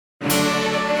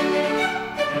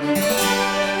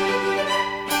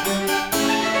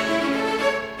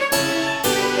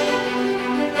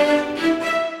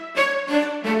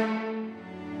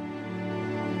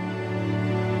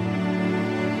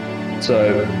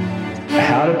So,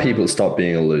 how do people stop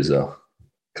being a loser?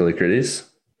 Callicrates?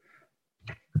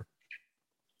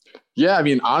 Yeah, I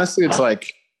mean, honestly, it's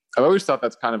like I've always thought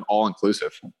that's kind of all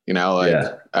inclusive.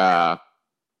 Everyone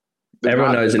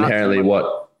knows inherently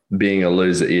what being a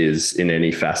loser is in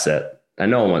any facet,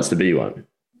 and no one wants to be one.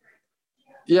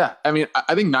 Yeah, I mean,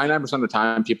 I think 99% of the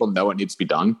time people know what needs to be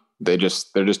done. They're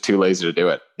just too lazy to do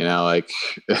it.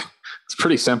 It's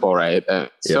pretty simple, right?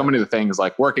 So many of the things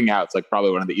like working out, it's like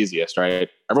probably one of the easiest, right?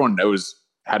 Everyone knows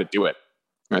how to do it.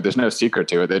 Right? There's no secret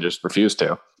to it. They just refuse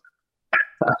to.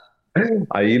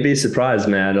 You'd be surprised,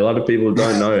 man. A lot of people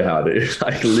don't know how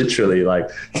to, literally,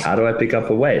 how do I pick up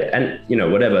a weight? And,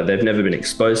 whatever, they've never been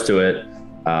exposed to it.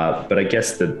 But I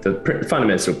guess the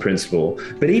fundamental principle,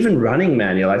 but even running,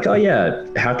 man, you're like, oh yeah,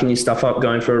 how can you stuff up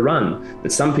going for a run?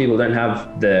 But some people don't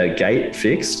have their gait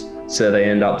fixed. So they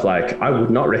end up like, I would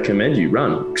not recommend you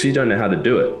run because you don't know how to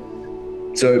do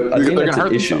it. So I think that's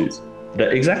an issue.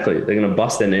 Exactly. They're going to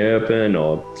bust their knee open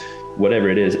or whatever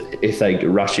it is. If they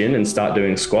rush in and start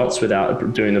doing squats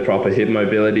without doing the proper hip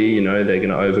mobility, they're going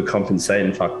to overcompensate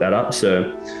and fuck that up.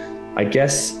 So I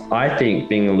think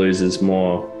being a loser is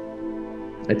more,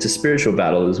 it's a spiritual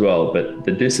battle as well, but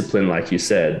the discipline, like you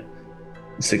said,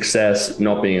 success,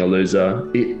 not being a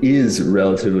loser, it is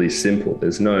relatively simple.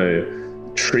 There's no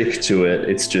trick to it.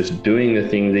 It's just doing the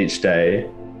things each day,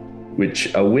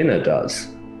 which a winner does.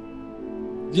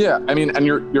 Yeah, I mean, and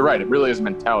you're right. It really is a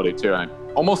mentality too. And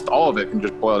almost all of it can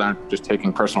just boil down to just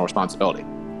taking personal responsibility.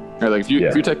 Like if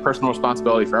you take personal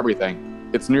responsibility for everything,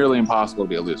 it's nearly impossible to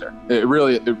be a loser. It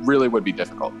really would be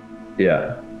difficult.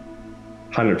 Yeah.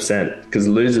 100%, because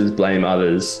losers blame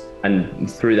others, and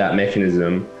through that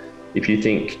mechanism, if you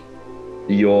think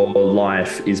your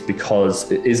life is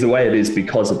the way it is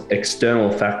because of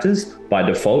external factors, by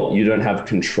default you don't have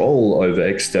control over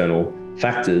external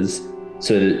factors,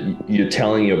 so that you're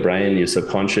telling your brain, your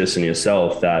subconscious and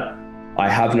yourself that I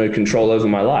have no control over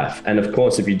my life. And of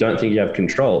course, if you don't think you have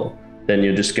control, then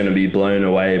you're just going to be blown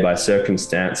away by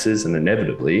circumstances and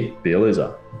inevitably be a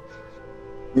loser.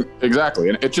 Exactly.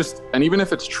 And even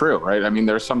if it's true, right? I mean,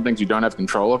 there's some things you don't have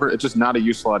control over. It's just not a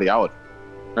useful ideology,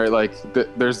 right? Like you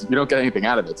don't get anything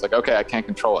out of it. It's like, okay, I can't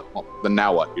control it. Well, then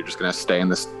now what? You're just going to stay in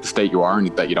the state you are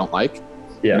and that you don't like.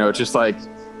 Yeah. It's just like,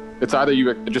 it's either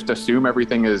you just assume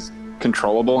everything is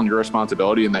controllable and your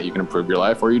responsibility and that you can improve your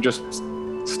life, or you just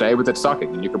stay with it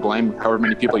sucking, and you can blame however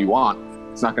many people you want.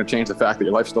 It's not going to change the fact that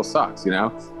your life still sucks,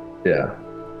 Yeah.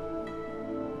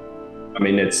 I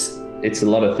mean, it's a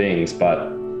lot of things,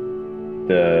 but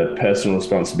the personal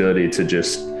responsibility to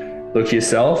just look at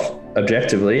yourself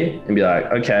objectively and be like,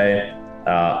 okay,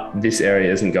 this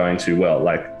area isn't going too well.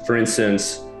 Like, for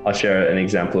instance, I'll share an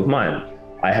example of mine.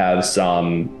 I have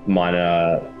some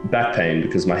minor back pain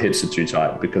because my hips are too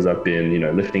tight, because I've been,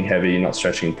 lifting heavy, not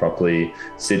stretching properly,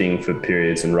 sitting for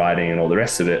periods and riding and all the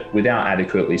rest of it without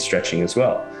adequately stretching as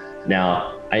well.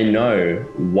 Now, I know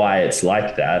why it's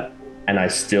like that, and I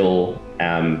still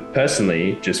am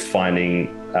personally just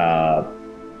finding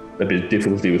a bit of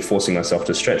difficulty with forcing myself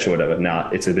to stretch or whatever. Now,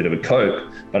 it's a bit of a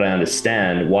cope, but I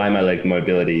understand why my leg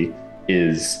mobility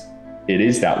is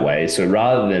that way. So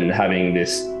rather than having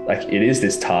this, it is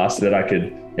this task that I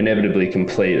could inevitably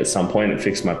complete at some point and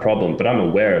fix my problem, but I'm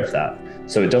aware of that.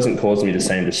 So it doesn't cause me the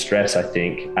same distress, I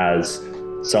think, as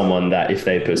someone that if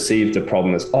they perceive the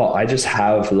problem as, oh, I just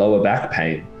have lower back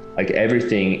pain. Like,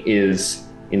 everything is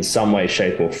in some way,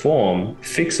 shape or form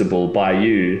fixable by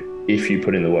you if you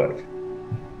put in the work.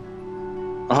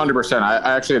 100%.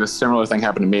 I actually had a similar thing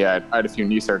happen to me. I had a few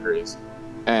knee surgeries,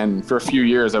 and for a few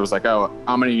years I was like, oh,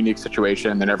 I'm in a unique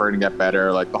situation. They're never going to get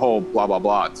better. Like, the whole blah, blah,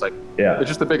 blah. It's like, It's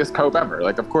just the biggest cope ever.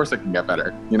 Like, of course it can get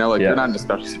better. You're not in a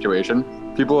special situation.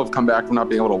 People have come back from not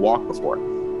being able to walk before.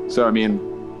 So, I mean,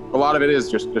 a lot of it is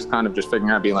just kind of just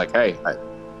figuring out, being like, hey,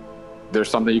 there's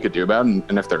something you could do about it.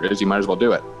 And if there is, you might as well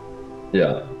do it.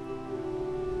 Yeah.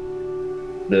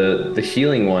 The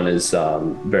healing one is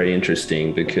very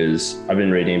interesting, because I've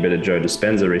been reading a bit of Joe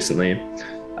Dispenza recently,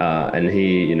 and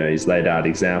he's laid out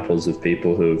examples of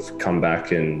people who've come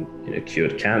back and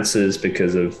cured cancers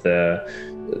because of their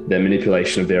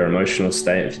manipulation of their emotional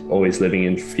state, always living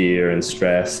in fear and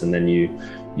stress, and then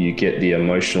you get the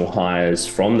emotional highs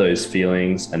from those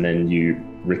feelings, and then you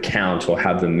recount or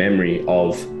have the memory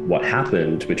of what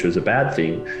happened, which was a bad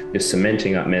thing. You're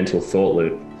cementing that mental thought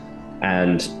loop,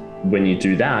 and when you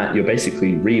do that, you're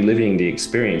basically reliving the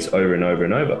experience over and over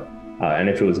and over. And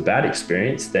if it was a bad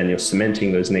experience, then you're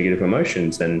cementing those negative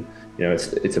emotions, and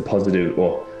it's a positive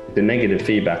or the negative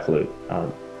feedback loop.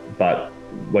 But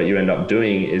what you end up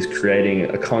doing is creating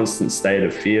a constant state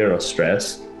of fear or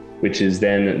stress, which is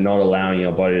then not allowing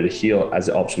your body to heal as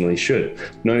it optimally should.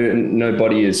 No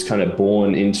body is kind of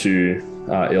born into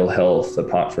ill health,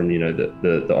 apart from, you know,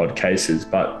 the odd cases.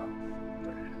 But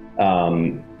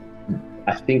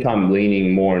I think I'm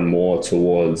leaning more and more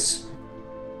towards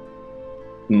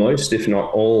most, if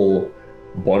not all,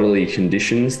 bodily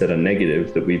conditions that are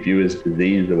negative, that we view as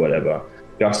disease or whatever,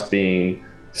 just being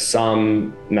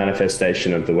some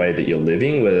manifestation of the way that you're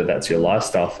living, whether that's your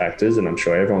lifestyle factors, and I'm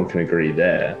sure everyone can agree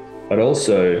there, but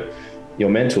also your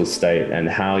mental state and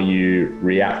how you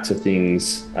react to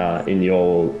things in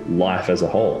your life as a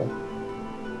whole.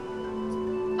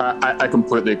 I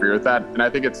completely agree with that. And I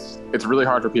think it's really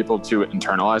hard for people to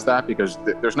internalize that, because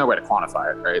there's no way to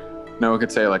quantify it, right? No one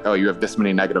could say like, oh, you have this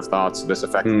many negative thoughts, this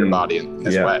affected your body in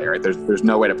this way, right? There's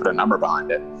no way to put a number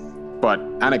behind it. But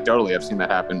anecdotally, I've seen that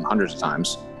happen hundreds of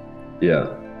times. Yeah.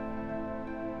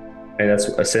 And that's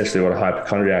essentially what a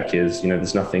hypochondriac is. You know,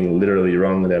 there's nothing literally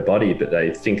wrong with their body, but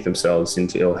they think themselves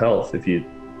into ill health. If you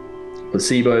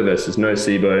placebo versus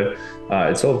nocebo,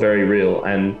 it's all very real.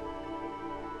 And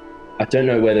I don't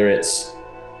know whether it's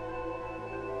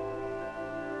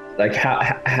like,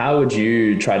 how would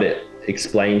you try to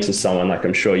explain to someone, like,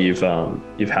 I'm sure you've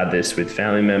had this with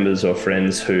family members or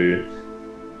friends who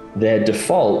their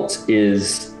default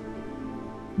is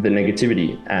the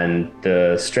negativity and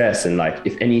the stress, and like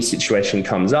if any situation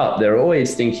comes up, they're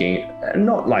always thinking,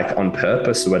 not like on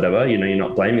purpose or whatever, you know, you're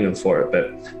not blaming them for it,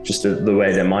 but just the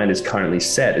way their mind is currently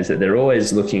set is that they're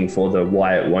always looking for the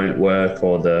why it won't work,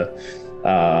 or the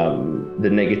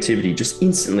negativity just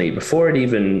instantly before it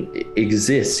even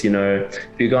exists. You know, if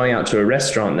you're going out to a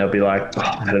restaurant, they'll be like, oh,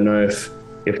 I don't know if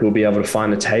we'll be able to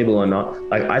find a table or not.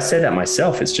 Like, I say that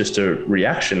myself, it's just a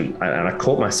reaction. And I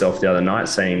caught myself the other night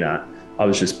saying that. I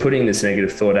was just putting this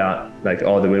negative thought out, like,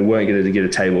 oh, that we weren't going to get a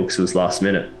table because it was last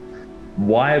minute.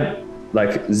 Why?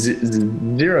 Like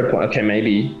 0 point, okay,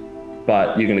 maybe,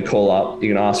 but you're going to call up,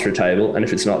 you're going to ask for a table, and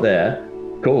if it's not there,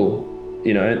 cool.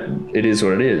 You know, it is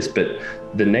what it is. But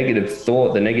the negative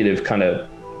thought, the negative kind of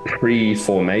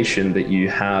pre-formation that you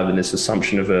have in this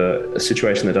assumption of a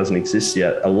situation that doesn't exist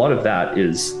yet, a lot of that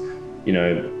is, you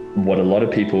know, what a lot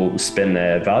of people spend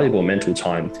their valuable mental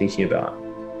time thinking about.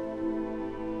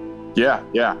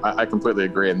 Yeah, I completely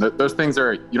agree. And those things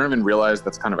are, you don't even realize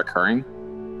that's kind of occurring.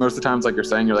 Most of the times, like you're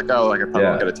saying, you're like, oh, like I probably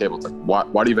won't get a table. It's like,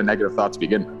 why do you even negative thoughts to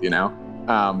begin with, you know?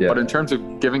 But in terms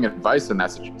of giving advice in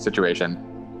that situation,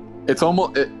 it's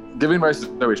almost, giving advice is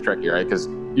always tricky, right? Because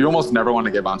you almost never want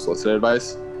to give unsolicited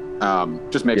advice.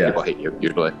 Just makes people hate you,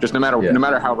 usually. Just no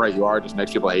matter how right you are, just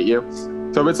makes people hate you.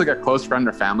 So if it's like a close friend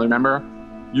or family member,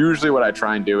 usually what I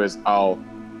try and do is I'll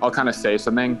kind of say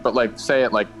something, but like say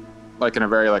it like in a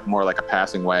very like more like a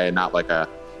passing way, not like a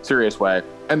serious way.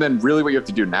 And then really what you have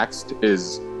to do next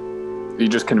is you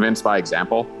just convince by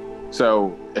example.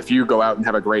 So if you go out and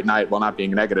have a great night while not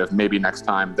being negative, maybe next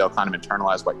time they'll kind of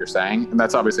internalize what you're saying. And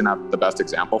that's obviously not the best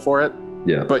example for it.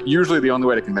 Yeah. But usually the only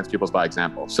way to convince people is by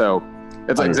example. So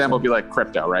it's like example would be like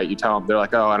crypto, right? You tell them, they're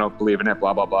like, oh, I don't believe in it,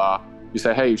 blah, blah, blah. You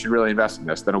say, hey, you should really invest in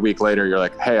this. Then a week later, you're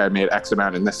like, hey, I made X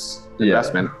amount in this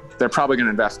investment. They're probably going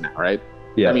to invest now, right?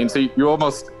 Yeah. I mean, so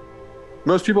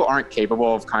most people aren't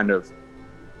capable of kind of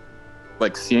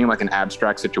like seeing like an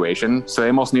abstract situation. So they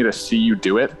almost need to see you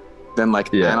do it, then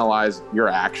like analyze your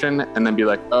action and then be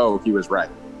like, oh, he was right.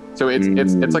 So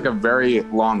it's like a very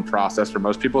long process for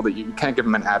most people that you can't give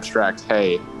them an abstract,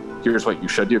 hey, here's what you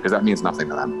should do, because that means nothing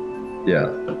to them. Yeah.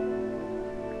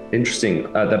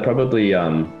 Interesting. That probably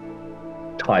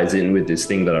ties in with this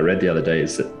thing that I read the other day,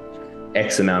 is that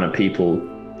X amount of people,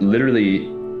 literally,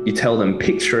 you tell them,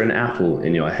 picture an apple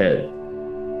in your head.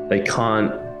 They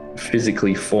can't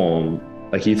physically form,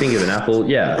 like you think of an apple,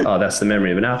 oh, that's the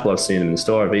memory of an apple. I've seen them in the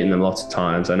store. I've eaten them lots of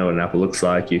times. I know what an apple looks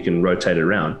like. You can rotate it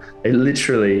around. They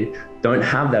literally don't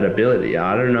have that ability.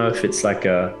 I don't know if it's like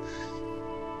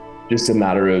just a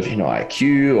matter of, you know,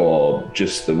 IQ or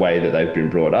just the way that they've been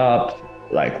brought up.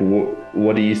 Like,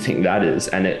 what do you think that is?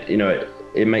 And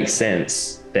it makes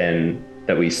sense then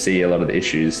that we see a lot of the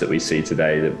issues that we see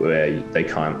today, where they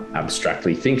can't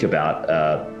abstractly think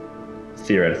about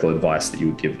theoretical advice that you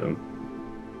would give them.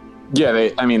 Yeah,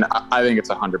 I think it's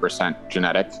 100%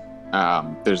 genetic.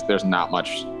 There's not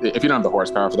much. If you don't have the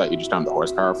horsepower for that, you just don't have the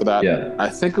horsepower for that. Yeah. I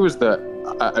think it was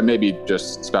I may be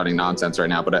just spouting nonsense right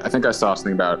now, but I think I saw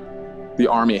something about the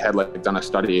Army had like done a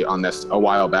study on this a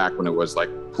while back when it was like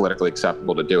politically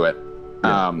acceptable to do it.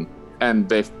 Yeah. And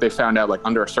they found out like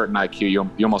under a certain IQ,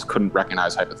 you almost couldn't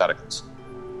recognize hypotheticals,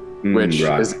 which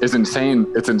is insane.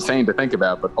 It's insane to think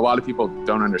about, but a lot of people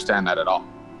don't understand that at all.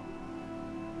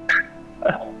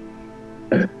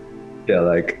 Yeah,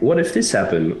 like, what if this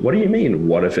happened? What do you mean?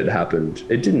 What if it happened?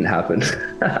 It didn't happen.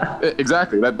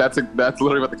 Exactly. That's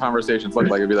literally what the conversations look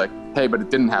like. It'd be like, hey, but it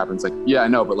didn't happen. It's like, yeah, I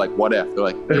know, but like, what if? They're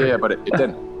like, yeah, but it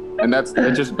didn't. And it's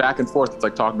just back and forth. It's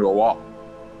like talking to a wall.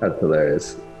 That's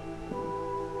hilarious.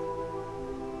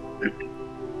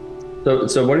 So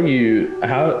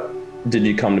how did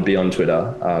you come to be on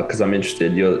Twitter? Because I'm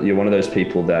interested. You're one of those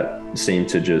people that seem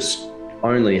to just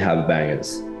only have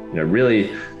bangers.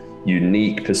 Really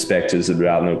unique perspectives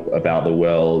about the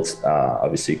world.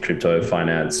 Obviously, crypto,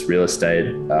 finance, real estate.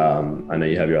 I know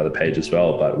you have your other page as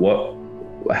well. But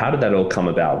how did that all come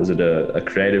about? Was it a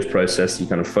creative process you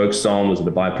kind of focused on? Was it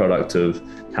a byproduct of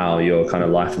how your kind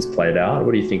of life has played out?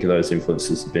 What do you think of those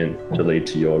influences have been to lead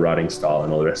to your writing style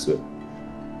and all the rest of it?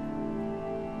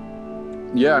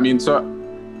 Yeah, I mean, so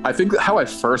I think how I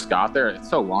first got there, it's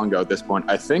so long ago at this point.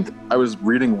 I think I was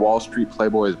reading Wall Street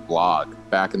Playboy's blog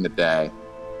back in the day,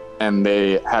 and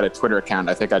they had a Twitter account.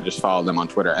 I think I just followed them on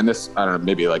Twitter. And this, I don't know,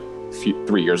 maybe like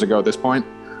 3 years ago at this point.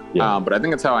 Yeah. But I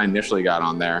think that's how I initially got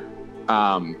on there.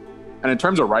 And in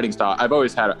terms of writing style, I've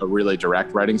always had a really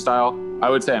direct writing style. I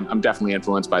would say I'm definitely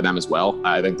influenced by them as well.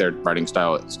 I think their writing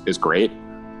style is great.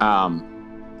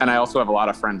 And I also have a lot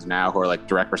of friends now who are like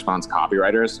direct response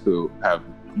copywriters who have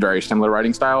very similar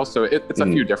writing styles. So it's a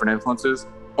few different influences.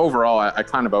 Overall, I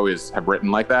kind of always have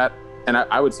written like that. And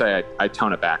I would say I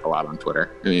tone it back a lot on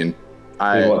Twitter. I mean,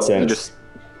 in what sense?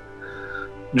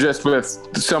 Just with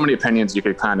so many opinions you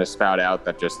could kind of spout out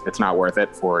that just it's not worth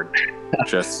it for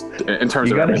just in terms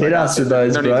you of gotta hit us with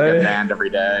those, no bro. Need to get banned every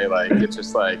day. Like it's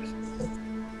just like,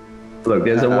 look,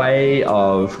 there's a way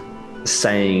of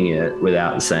saying it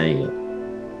without saying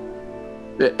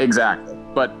it. Exactly.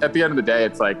 But at the end of the day,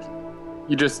 it's like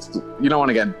you don't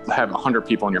want to have 100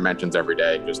 people in your mentions every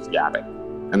day just yapping,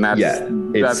 and that's you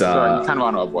kind of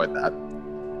want to avoid that.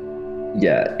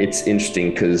 Yeah, it's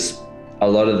interesting because a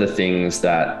lot of the things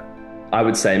that I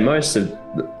would say most of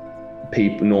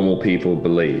normal people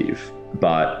believe,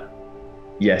 but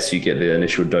yes, you get the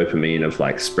initial dopamine of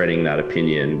like spreading that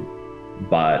opinion,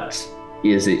 but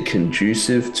is it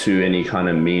conducive to any kind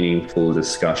of meaningful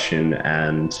discussion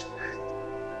and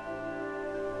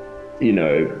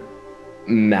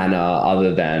manner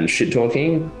other than shit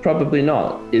talking? Probably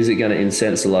not. Is it going to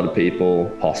incense a lot of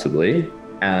people? Possibly.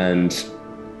 And so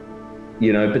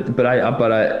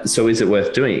is it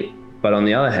worth doing? But on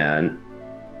the other hand,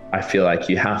 I feel like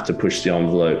you have to push the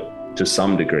envelope to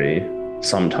some degree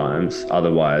sometimes.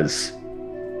 Otherwise,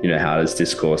 how does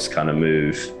discourse kind of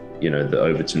move, the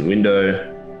Overton window?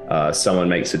 Someone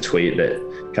makes a tweet that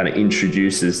kind of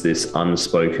introduces this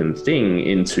unspoken thing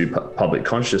into public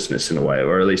consciousness in a way,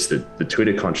 or at least the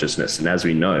Twitter consciousness. And as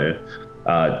we know,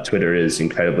 Twitter is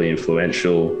incredibly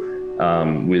influential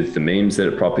with the memes that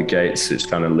it propagates, which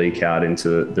kind of leak out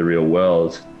into the real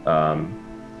world. I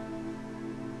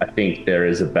think there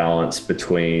is a balance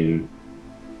between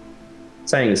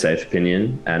saying a safe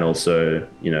opinion and also,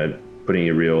 putting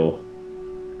a real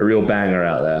banger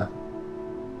out there.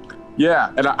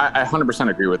 Yeah, and I 100%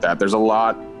 agree with that. There's a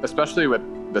lot, especially with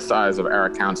the size of our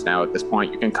accounts now at this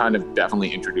point, you can kind of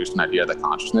definitely introduce an idea of the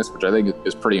consciousness, which I think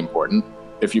is pretty important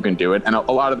if you can do it. And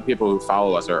a lot of the people who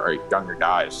follow us are younger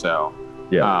guys. So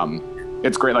yeah,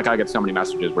 it's great. Like I get so many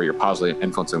messages where you're positively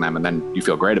influencing them and then you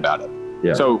feel great about it.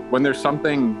 Yeah. So when there's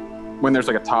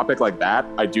like a topic like that,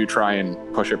 I do try and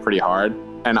push it pretty hard.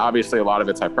 And obviously a lot of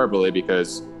it's hyperbole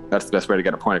because that's the best way to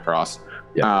get a point across.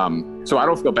 Yeah. So I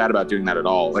don't feel bad about doing that at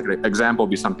all. Like an example would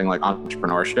be something like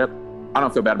entrepreneurship. I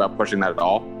don't feel bad about pushing that at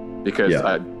all because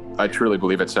I truly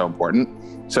believe it's so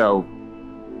important. So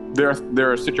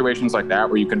there are situations like that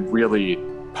where you can really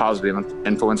positively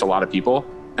influence a lot of people,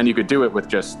 and you could do it with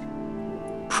just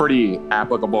pretty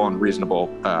applicable and reasonable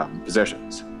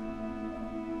positions.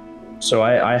 So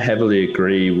I heavily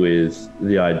agree with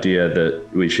the idea that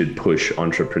we should push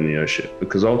entrepreneurship,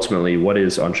 because ultimately, what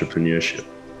is entrepreneurship?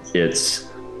 It's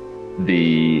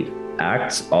the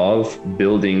act of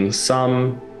building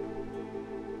some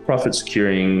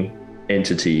profit-securing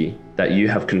entity that you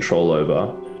have control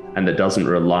over and that doesn't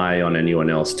rely on anyone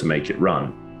else to make it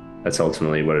run. That's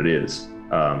ultimately what it is.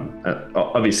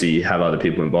 Obviously, you have other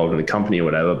people involved in the company or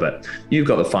whatever, but you've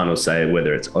got the final say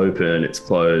whether it's open, it's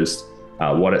closed,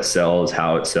 what it sells,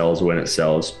 how it sells, when it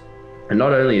sells. And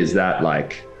not only is that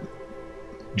like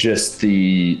just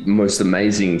the most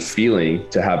amazing feeling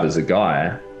to have as a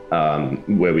guy,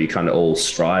 where we kind of all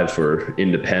strive for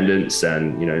independence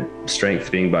and,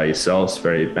 strength being by yourselves,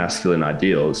 very masculine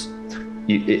ideals.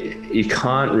 You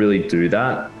can't really do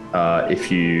that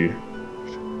if you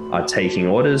are taking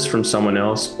orders from someone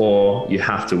else, or you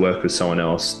have to work with someone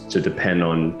else to depend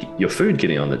on your food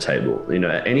getting on the table.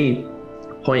 Any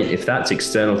point, if that's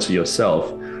external to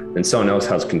yourself, then someone else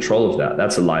has control of that.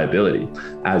 That's a liability.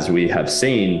 As we have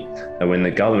seen, when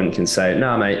the government can say,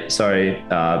 "Nah, mate, sorry,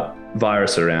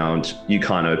 virus around, you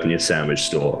can't open your sandwich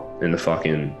store in the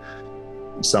fucking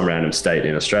some random state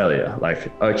in Australia."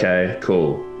 Like, okay,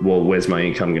 cool. Well, where's my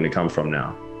income going to come from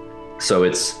now? So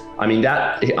it's, I mean,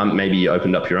 that maybe you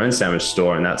opened up your own sandwich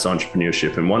store and that's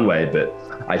entrepreneurship in one way. But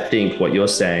I think what you're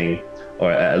saying,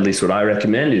 or at least what I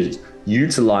recommend, is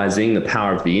utilizing the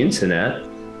power of the internet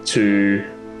to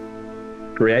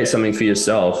create something for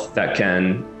yourself that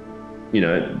can, you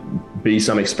know, be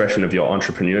some expression of your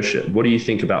entrepreneurship. What do you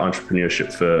think about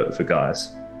entrepreneurship for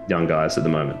guys, young guys at the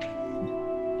moment?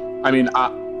 I mean,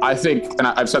 I think, and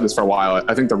I've said this for a while,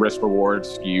 I think the risk reward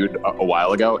skewed a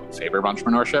while ago in favor of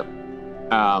entrepreneurship.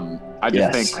 I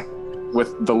just think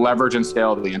with the leverage and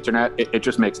scale of the internet, it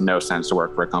just makes no sense to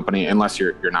work for a company unless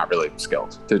you're not really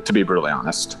skilled, to be brutally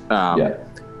honest.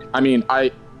 I mean,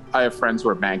 I have friends who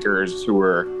are bankers who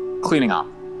were cleaning up,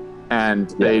 and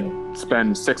they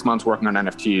spend 6 months working on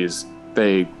NFTs.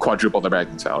 They quadruple their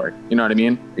banking salary. You know what I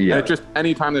mean? Yeah. And it just,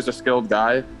 anytime there's a skilled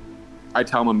guy, I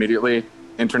tell them immediately,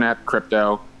 internet,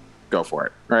 crypto, go for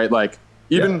it. Right? Like,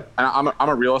 even, and I'm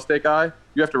a real estate guy.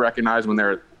 You have to recognize when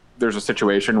there's a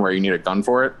situation where you need a gun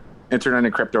for it. Internet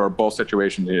and crypto are both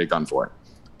situations you need a gun for it.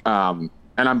 And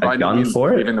I'm by no means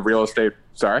leaving the real estate.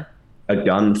 Sorry? A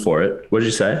gun for it? What did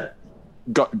you say?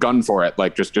 Gun for it.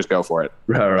 Like, just go for it.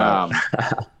 Right.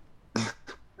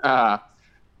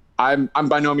 I'm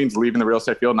by no means leaving the real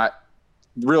estate field. And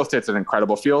real estate's an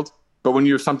incredible field, but when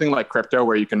you have something like crypto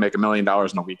where you can make $1 million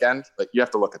in a weekend, like, you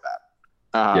have to look at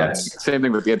that. Same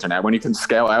thing with the internet. When you can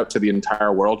scale out to the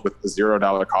entire world with a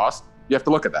 $0 cost, you have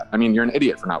to look at that. I mean, you're an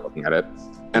idiot for not looking at it.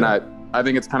 And I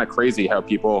think it's kind of crazy how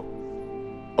people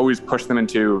always push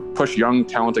young,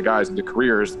 talented guys into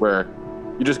careers where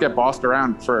you just get bossed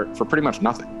around for pretty much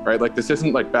nothing, right? Like, this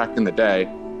isn't like back in the day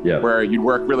where you'd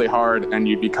work really hard and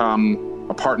you'd become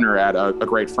a partner at a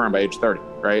great firm by age 30,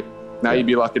 right? Now you'd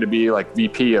be lucky to be like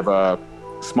VP of a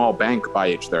small bank by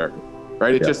age 30,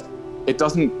 right? It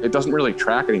doesn't really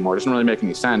track anymore. It doesn't really make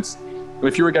any sense.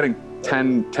 If you were getting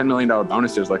 $10 million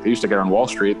bonuses like they used to get on Wall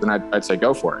Street, then I'd say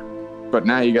go for it. But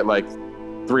now you get like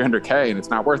 $300K and it's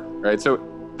not worth it, right? So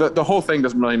the whole thing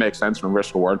doesn't really make sense from a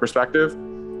risk reward perspective.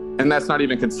 And that's not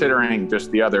even considering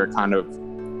just the other kind of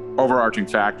overarching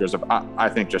factors of, I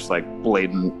think, just like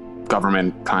blatant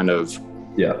government kind of,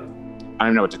 I don't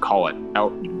even know what to call it,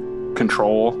 out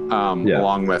control,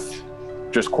 along with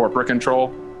just corporate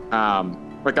control.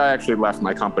 Like, I actually left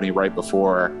my company right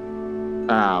before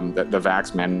the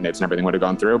vax mandates and everything would have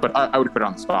gone through, but I would quit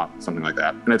on the spot, something like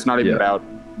that. And it's not even about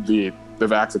the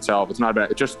vax itself. It's not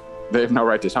about it. Just, they have no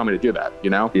right to tell me to do that, you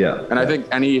know? And I think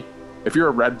if you're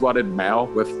a red-blooded male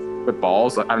with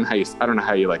balls, I don't know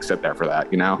how you like sit there for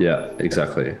that, you know? Yeah,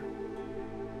 exactly.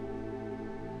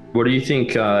 What do you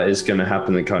think is going to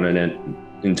happen in the continent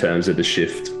in terms of the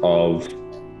shift of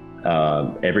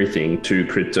everything to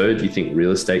crypto? Do you think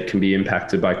real estate can be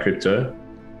impacted by crypto?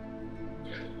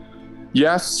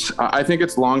 Yes, I think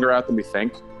it's longer out than we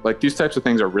think. Like, these types of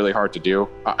things are really hard to do.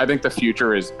 I think the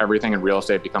future is everything in real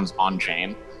estate becomes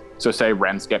on-chain. So say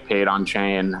rents get paid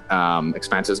on-chain,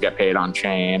 expenses get paid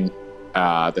on-chain,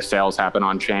 the sales happen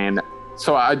on-chain.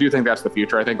 So I do think that's the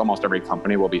future. I think almost every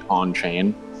company will be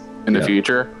on-chain in the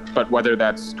future. But whether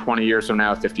that's 20 years from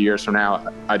now, 50 years from now,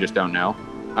 I just don't know.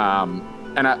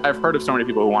 And I've heard of so many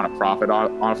people who want to profit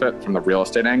off it from the real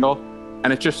estate angle.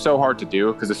 And it's just so hard to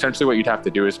do, because essentially what you'd have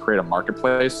to do is create a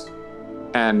marketplace.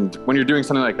 And when you're doing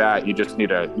something like that, you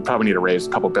probably need to raise a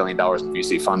couple $1 billion in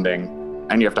VC funding,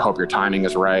 and you have to hope your timing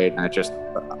is right. And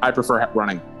I prefer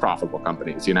running profitable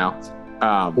companies, you know?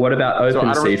 What about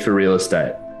OpenSea for real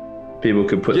estate? People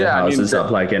could put their houses up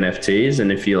like NFTs,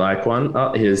 and if you like one,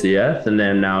 oh, here's the ETH, and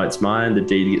then now it's mine, the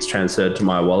deed gets transferred to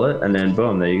my wallet, and then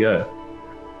boom, there you go.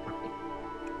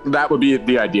 That would be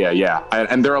the idea, yeah.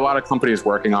 And there are a lot of companies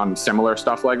working on similar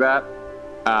stuff like that.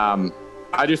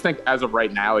 I just think as of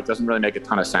right now, it doesn't really make a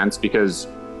ton of sense, because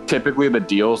typically the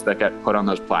deals that get put on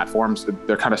those platforms,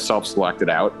 they're kind of self-selected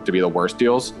out to be the worst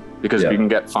deals, because if you can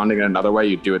get funding in another way,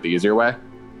 you do it the easier way.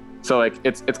 So like,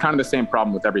 it's kind of the same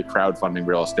problem with every crowdfunding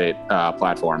real estate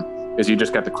platform, is you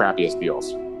just get the crappiest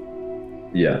deals.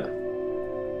 Yeah.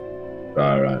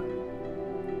 All right.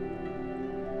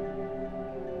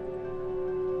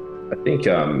 I think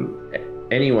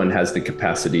anyone has the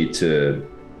capacity to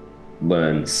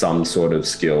learn some sort of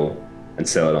skill and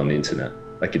sell it on the internet.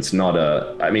 Like, it's not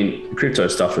crypto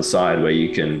stuff aside, where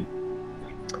you can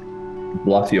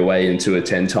bluff your way into it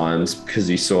 10 times because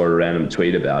you saw a random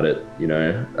tweet about it, you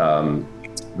know,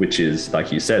 which is,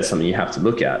 like you said, something you have to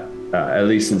look at. at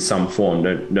least in some form,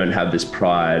 don't have this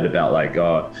pride about like,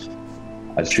 oh,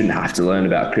 I shouldn't have to learn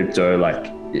about crypto.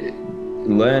 Like,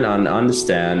 learn and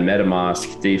understand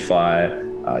MetaMask, DeFi,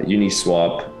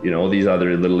 Uniswap, all these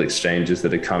other little exchanges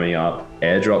that are coming up,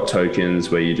 airdrop tokens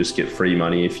where you just get free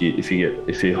money if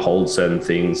you hold certain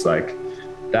things. Like,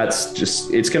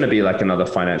 it's going to be like another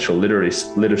financial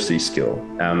literacy skill.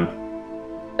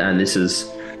 And this is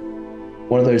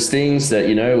one of those things that,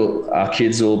 our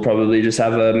kids will probably just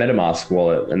have a MetaMask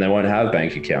wallet and they won't have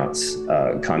bank accounts,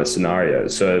 kind of scenario.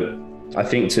 So I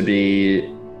think to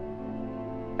be,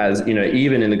 as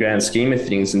even in the grand scheme of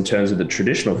things, in terms of the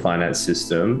traditional finance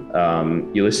system,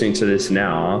 you're listening to this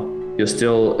now, you're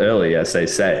still early, as they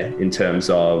say, in terms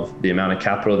of the amount of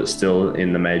capital that's still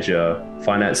in the major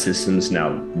finance systems.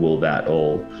 Now, will that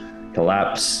all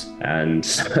collapse? And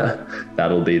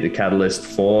that'll be the catalyst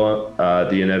for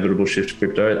the inevitable shift to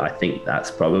crypto. I think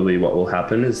that's probably what will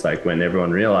happen, is like when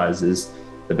everyone realizes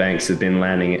the banks have been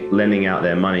lending out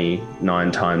their money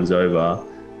 9 times over,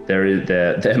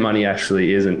 their money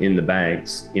actually isn't in the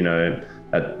banks.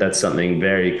 That's something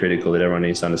very critical that everyone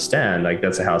needs to understand. Like,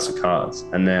 that's a house of cards.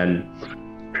 And then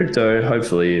crypto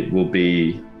hopefully will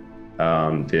be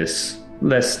this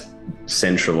less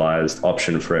centralized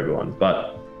option for everyone.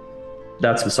 But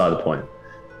that's beside the point.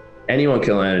 Anyone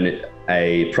can learn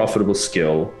a profitable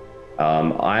skill.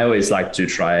 I always like to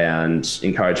try and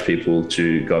encourage people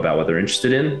to go about what they're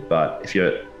interested in. But if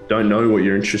you don't know what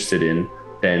you're interested in,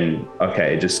 then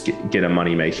okay, just get a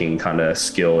money-making kind of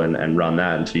skill and run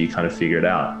that until you kind of figure it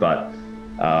out. But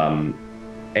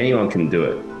anyone can do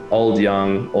it, old,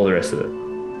 young, all the rest of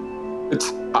it.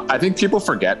 I think people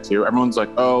forget too. Everyone's like,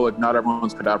 oh, like not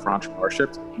everyone's cut out for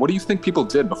entrepreneurship. What do you think people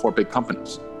did before big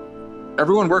companies?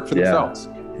 Everyone worked for themselves.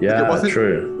 Yeah, like,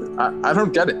 true. I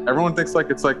don't get it. Everyone thinks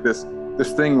like it's like this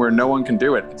thing where no one can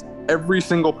do it. Every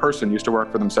single person used to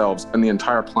work for themselves and the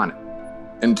entire planet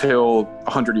until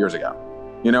 100 years ago.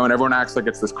 And everyone acts like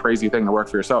it's this crazy thing to work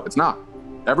for yourself. It's not.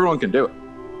 Everyone can do it.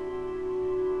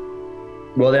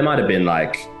 Well, there might have been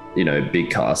like,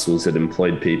 big castles that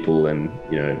employed people and,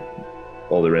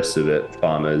 all the rest of it,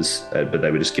 farmers, but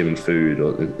they were just given food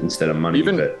instead of money.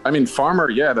 Farmer,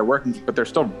 yeah, they're working, but they're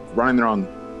still running their own.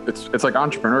 It's like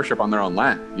entrepreneurship on their own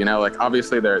land. Like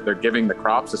obviously they're giving the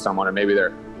crops to someone, and maybe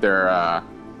they're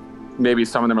maybe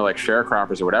some of them are like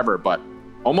sharecroppers or whatever. But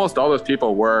almost all those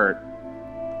people were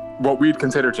what we'd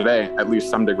consider today, at least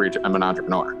some degree, to an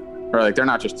entrepreneur. Or like they're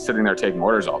not just sitting there taking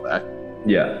orders all day.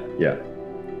 Yeah.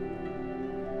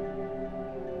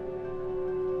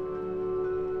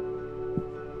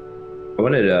 I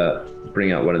wanted to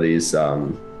bring up one of these,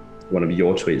 one of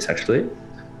your tweets actually.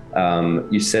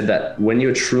 You said that when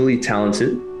you're truly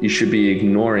talented, you should be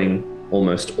ignoring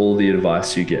almost all the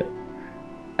advice you get.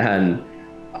 And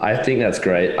I think that's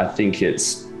great.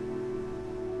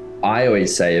 I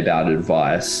always say about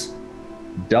advice,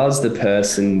 does the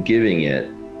person giving it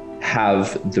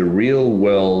have the real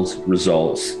world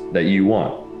results that you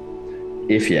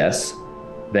want? If yes,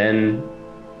 then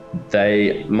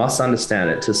they must understand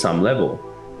it to some level.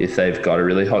 If they've got a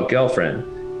really hot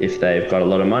girlfriend, if they've got a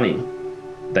lot of money,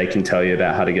 they can tell you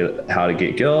about how to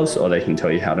get girls, or they can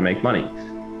tell you how to make money.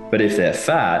 But if they're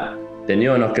fat, then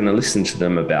you're not going to listen to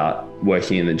them about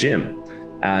working in the gym.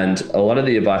 And a lot of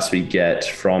the advice we get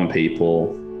from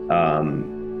people,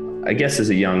 I guess as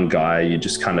a young guy, you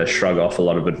just kind of shrug off a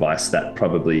lot of advice that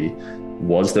probably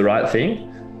was the right thing.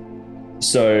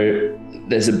 So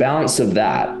there's a balance of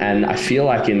that. And I feel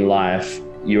like in life,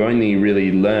 you only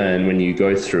really learn when you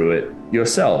go through it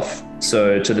yourself.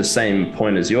 So to the same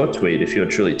point as your tweet, if you're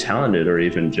truly talented or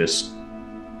even just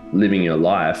living your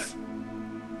life,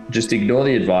 just ignore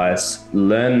the advice,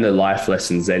 learn the life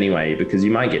lessons anyway, because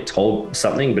you might get told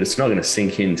something, but it's not going to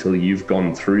sink in until you've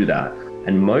gone through that.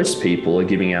 And most people are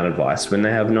giving out advice when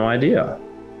they have no idea.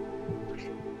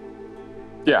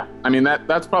 Yeah, I mean,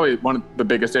 that's probably one of the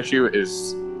biggest issue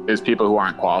is people who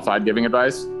aren't qualified giving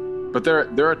advice. But there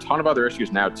are a ton of other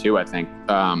issues now too, I think,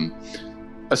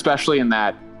 especially in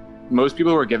that most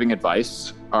people who are giving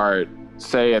advice are,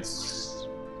 say it's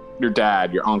your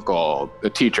dad, your uncle, the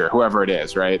teacher, whoever it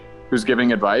is, right, who's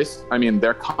giving advice. I mean,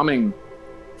 they're coming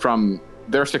from,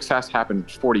 their success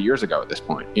happened 40 years ago at this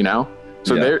point,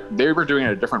 So Yeah. they were doing it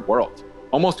in a different world.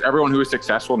 Almost everyone who is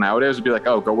successful nowadays would be like,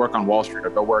 oh, go work on Wall Street or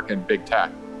go work in big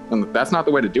tech. And that's not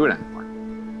the way to do it anymore.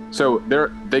 So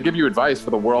they give you advice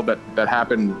for the world that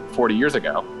happened 40 years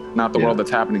ago, not the world that's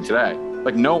happening today.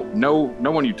 Like no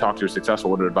one you talk to is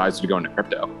successful would advise you to go into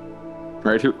crypto,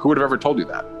 right? Who would have ever told you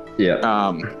that?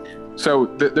 Yeah. So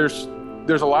there's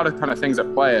a lot of kind of things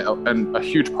at play, and a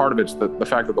huge part of it's the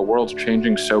fact that the world's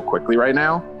changing so quickly right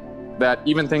now, that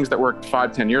even things that worked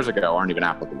 5-10 years ago aren't even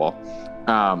applicable.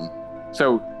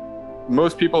 So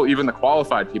most people, even the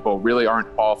qualified people, really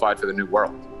aren't qualified for the new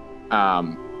world.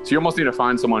 So you almost need to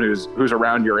find someone who's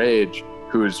around your age,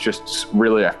 who's just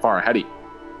really far ahead of you.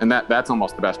 And that's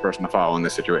almost the best person to follow in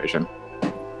this situation.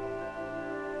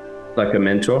 Like a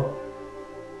mentor?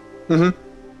 Mm-hmm.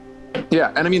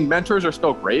 Yeah, and I mean, mentors are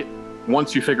still great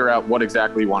once you figure out what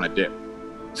exactly you want to do.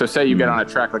 So say you get on a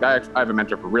track, like I have a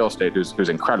mentor for real estate who's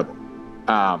incredible.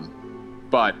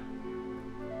 But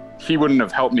he wouldn't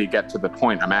have helped me get to the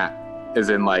point I'm at, as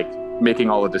in like making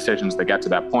all the decisions that get to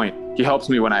that point. He helps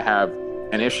me when I have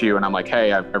an issue and I'm like,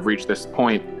 hey, I've reached this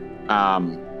point.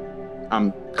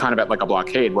 I'm kind of at like a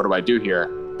blockade. What do I do here?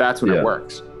 That's when it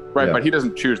works, right? Yeah. But he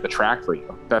doesn't choose the track for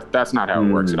you. That's not how it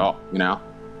works at all, you know?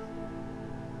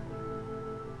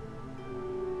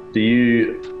 Do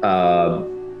you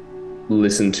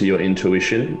listen to your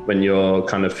intuition when you're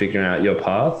kind of figuring out your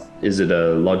path? Is it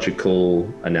a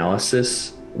logical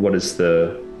analysis? What is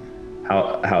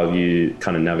how have you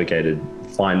kind of navigated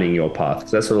finding your path?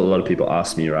 Because that's what a lot of people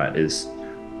ask me, right? Is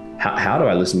how do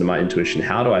I listen to my intuition?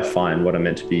 How do I find what I'm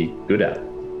meant to be good at?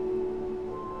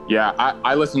 Yeah,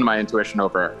 I listen to my intuition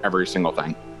over every single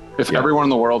thing. If everyone in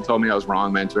the world told me I was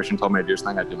wrong, my intuition told me to do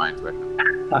something, I'd do my intuition.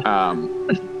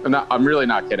 I'm really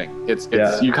not kidding. It's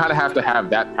you kind of have to have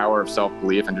that power of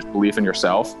self-belief and just belief in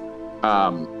yourself,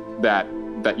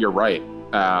 that you're right.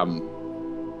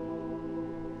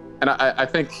 And I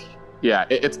think,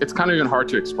 it's kind of even hard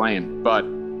to explain, but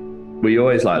we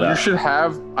always like that. You should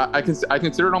have, I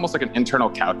consider it almost like an internal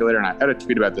calculator. And I had a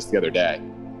tweet about this the other day,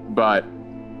 but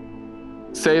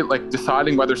say like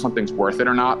deciding whether something's worth it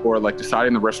or not, or like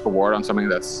deciding the risk reward on something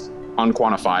that's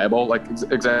unquantifiable. Like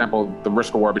example, the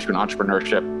risk reward between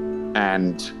entrepreneurship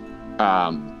and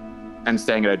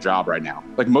staying at a job right now.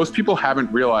 Like most people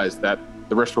haven't realized that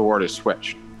the risk reward is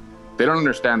switched. They don't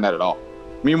understand that at all.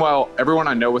 Meanwhile, everyone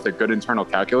I know with a good internal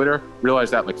calculator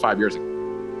realized that like 5 years ago.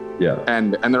 Yeah.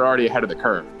 And they're already ahead of the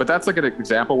curve. But that's like an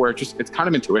example where it's kind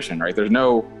of intuition, right?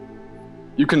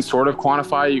 You can sort of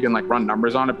quantify, you can like run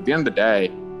numbers on it, but at the end of the day,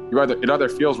 it either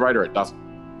feels right or it doesn't.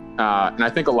 And I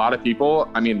think a lot of people,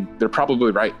 I mean, they're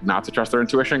probably right not to trust their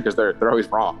intuition because they're always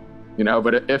wrong, you know?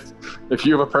 But if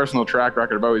you have a personal track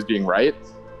record of always being right,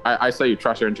 I say you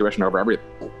trust your intuition over everything.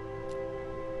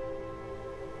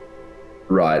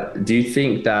 Right. Do you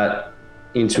think that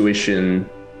intuition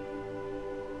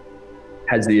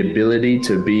has the ability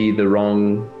to be the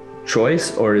wrong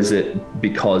choice, or is it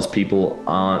because people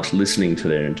aren't listening to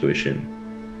their intuition?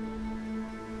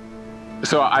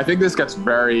 So I think this gets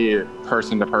very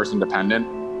person to person dependent,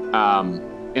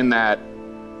 in that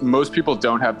most people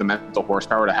don't have the mental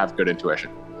horsepower to have good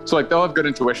intuition. So like they'll have good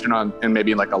intuition in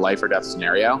maybe like a life or death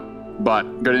scenario,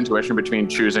 but good intuition between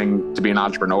choosing to be an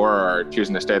entrepreneur or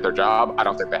choosing to stay at their job, I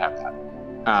don't think they have that.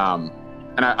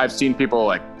 And I've seen people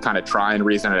like kind of try and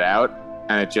reason it out,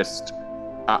 and I just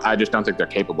don't think they're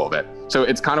capable of it. So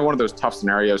it's kind of one of those tough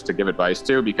scenarios to give advice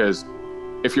to, because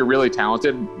if you're really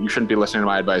talented, you shouldn't be listening to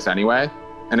my advice anyway.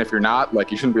 And if you're not,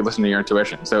 like, you shouldn't be listening to your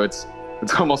intuition. So it's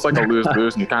almost like a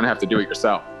lose-lose, and you kind of have to do it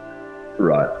yourself.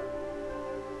 Right.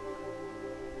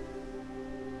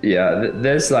 Yeah,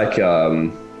 there's like,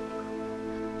 I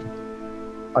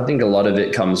think a lot of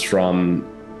it comes from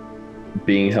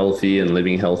being healthy and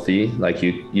living healthy. Like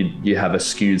you have a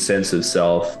skewed sense of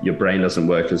self, your brain doesn't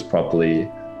work as properly.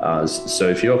 So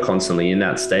if you're constantly in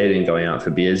that state and going out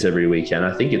for beers every weekend,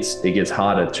 I think it gets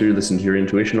harder to listen to your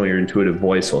intuition, or your intuitive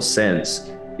voice or sense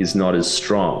is not as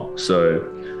strong. So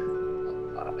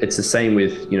it's the same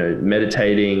with,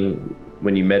 meditating.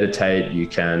 When you meditate, you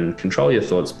can control your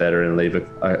thoughts better and live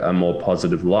a more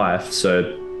positive life.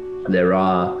 So there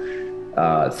are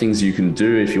things you can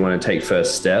do if you want to take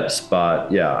first steps,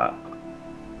 but yeah,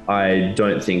 I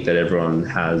don't think that everyone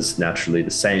has naturally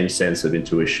the same sense of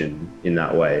intuition in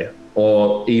that way,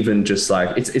 or even just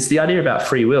like, it's the idea about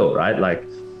free will, right? Like,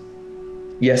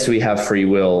 yes, we have free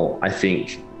will, I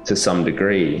think, to some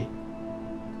degree,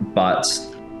 but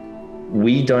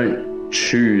we don't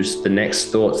choose the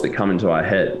next thoughts that come into our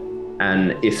head.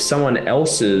 And if someone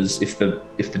else's, if the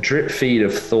drip feed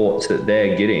of thoughts that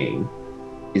they're getting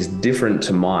is different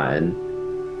to mine,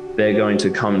 they're going to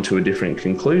come to a different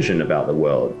conclusion about the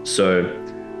world. So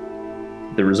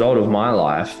the result of my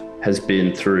life has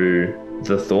been through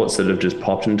the thoughts that have just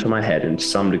popped into my head. And to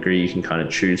some degree, you can kind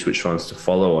of choose which ones to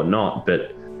follow or not.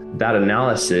 But that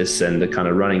analysis and the kind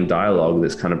of running dialogue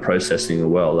that's kind of processing the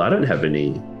world, I don't have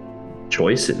any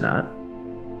choice in that.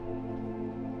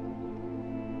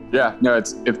 Yeah, no,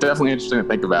 it's definitely interesting to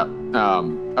think about.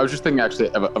 I was just thinking actually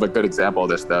of a good example of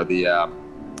this though.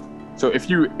 So if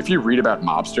you read about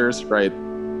mobsters, right,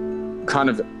 kind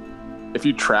of, if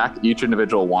you track each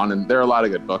individual one, and there are a lot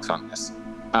of good books on this,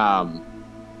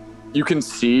 you can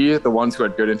see the ones who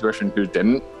had good intuition who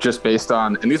didn't, just based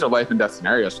on, and these are life and death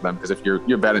scenarios for them, because if you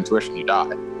have bad intuition, you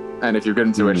die. And if you're good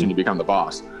intuition, you become the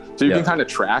boss. So you can kind of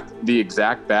track the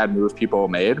exact bad move people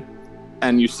made,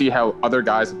 and you see how other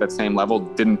guys at that same level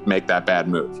didn't make that bad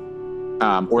move,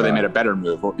 or they made a better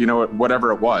move, or, you know,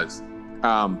 whatever it was.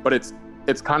 But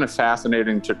it's kind of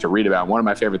fascinating to read about. One of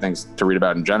my favorite things to read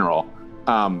about in general,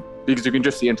 because you can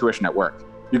just see intuition at work.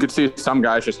 You could see some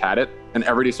guys just had it, and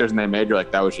every decision they made, you're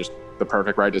like, that was just the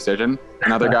perfect right decision.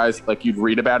 And other guys, like, you'd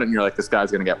read about it and you're like, this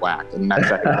guy's gonna get whacked, and the next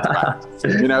second it's whacked.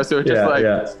 You know, so it's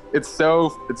just it's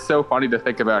so funny to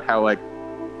think about how, like,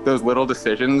 those little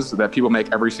decisions that people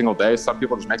make every single day, some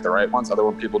people just make the right ones,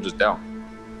 other people just don't.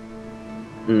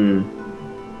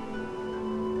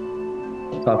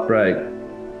 Tough break.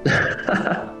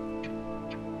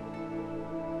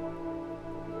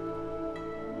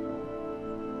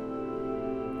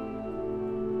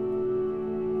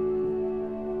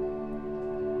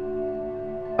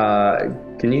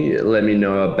 Can you let me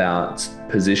know about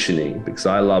positioning? Because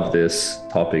I love this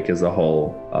topic as a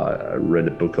whole. I read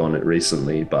a book on it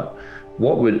recently, but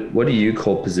what do you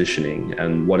call positioning,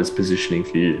 and what is positioning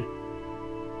for you?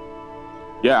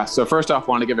 Yeah, so first off,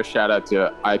 I want to give a shout out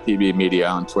to IPB Media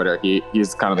on Twitter.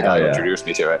 He's kind of the guy who introduced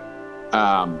me to it.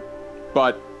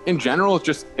 But in general,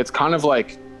 it's kind of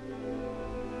like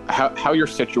how you're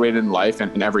situated in life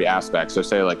in every aspect. So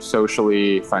say, like,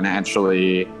 socially,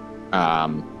 financially,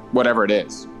 whatever it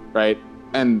is, right?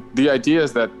 And the idea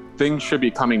is that things should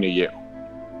be coming to you,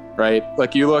 right?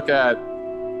 Like, you look at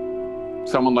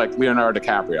someone like Leonardo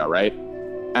DiCaprio, right?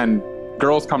 And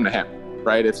girls come to him,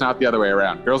 right? It's not the other way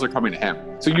around. Girls are coming to him.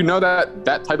 So you know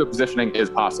that type of positioning is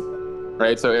possible,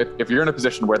 right? So if you're in a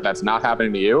position where that's not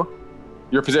happening to you,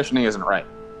 your positioning isn't right.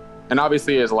 And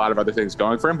obviously he has a lot of other things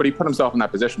going for him, but he put himself in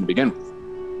that position to begin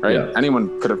with, right? Yeah.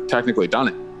 Anyone could have technically done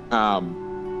it.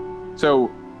 So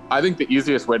I think the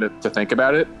easiest way to think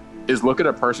about it is look at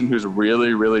a person who's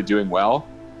really, really doing well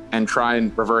and try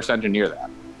and reverse engineer that.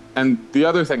 And the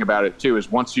other thing about it too is,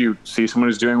 once you see someone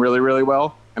who's doing really, really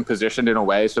well and positioned in a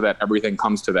way so that everything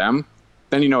comes to them,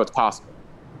 then you know it's possible,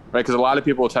 right? Because a lot of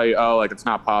people will tell you, oh, like, it's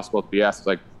not possible to be asked. It's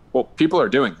like, well, people are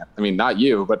doing it. I mean, not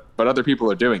you, but other people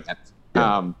are doing it.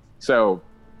 Yeah. So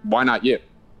why not you?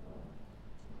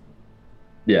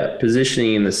 Yeah,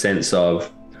 positioning in the sense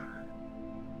of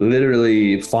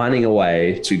literally finding a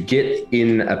way to get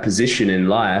in a position in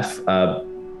life, a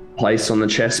place on the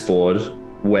chessboard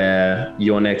where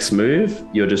your next move,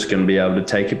 you're just going to be able to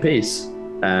take a piece,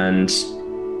 and,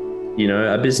 you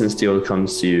know, a business deal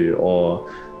comes to you, or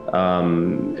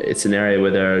it's an area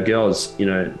where there are girls, you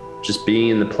know, just being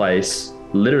in the place,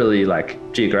 literally, like,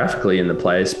 geographically in the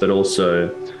place, but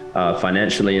also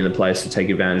financially in the place to take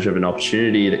advantage of an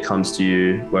opportunity that comes to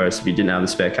you. Whereas if you didn't have the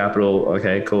spare capital,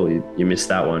 okay, cool, you missed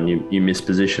that one. You missed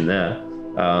position there.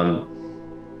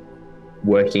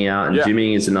 Working out and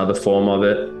gymming is another form of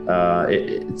it.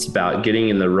 It's about getting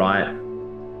in the right,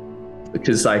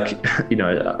 because, like, you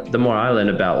know, the more I learn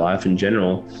about life in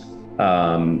general,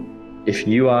 if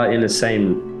you are in the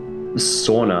same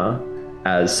sauna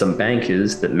as some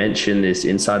bankers that mention this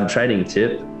insider trading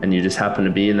tip, and you just happen to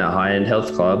be in that high-end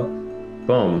health club,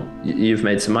 boom, you've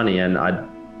made some money. And I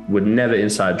would never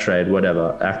inside trade,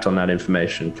 whatever, act on that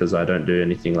information, because I don't do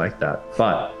anything like that.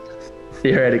 But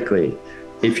theoretically,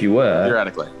 if you were,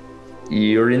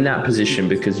 you're in that position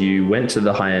because you went to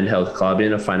the high-end health club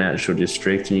in a financial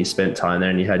district and you spent time there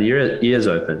and you had your ears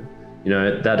open. You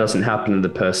know, that doesn't happen to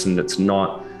the person that's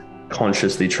not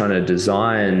consciously trying to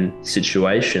design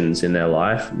situations in their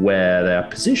life where they are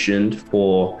positioned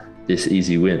for this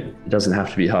easy win. It doesn't have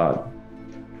to be hard.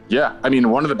 Yeah, I mean,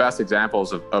 one of the best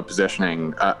examples of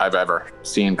positioning I've ever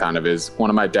seen kind of is one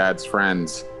of my dad's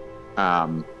friends.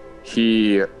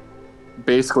 He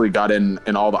basically got in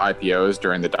all the IPOs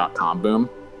during the .com boom.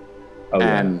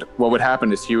 And what would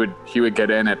happen is he would get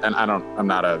in it, and I'm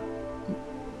not a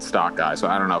stock guy, so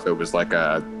I don't know if it was like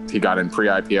he got in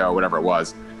pre-IPO, whatever it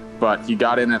was, but he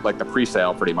got in at like the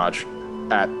pre-sale pretty much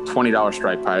at $20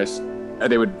 strike price.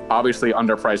 They would obviously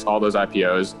underprice all those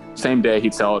IPOs. Same day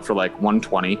he'd sell it for like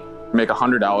 $120, make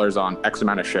 $100 on X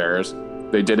amount of shares.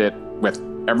 They did it with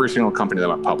every single company that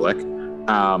went public.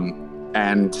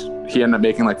 And he ended up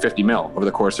making like 50 mil over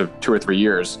the course of 2 or 3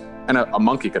 years. And a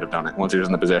monkey could have done it once he was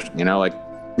in the position, you know, like,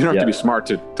 you don't have to be smart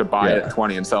to buy it at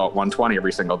 20 and sell at 120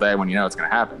 every single day when you know it's going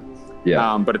to happen.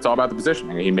 But it's all about the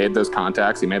positioning. He made those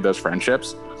contacts, he made those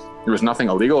friendships. There was nothing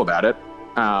illegal about it.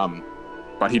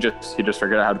 But he just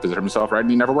figured out how to position himself right, and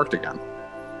he never worked again.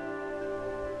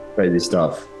 Crazy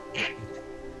stuff.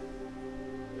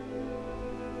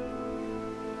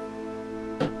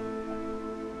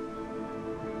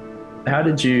 how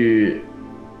did you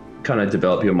kind of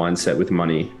develop your mindset with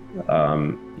money?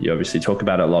 You obviously talk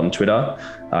about it a lot on Twitter.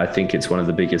 I think it's one of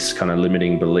the biggest kind of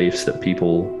limiting beliefs that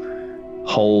people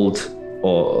hold,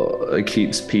 or it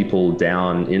keeps people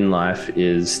down in life,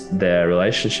 is their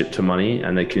relationship to money.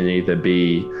 And they can either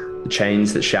be the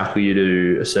chains that shackle you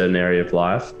to a certain area of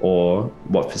life, or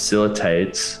what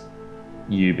facilitates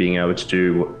you being able to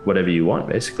do whatever you want,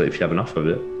 basically, if you have enough of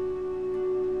it.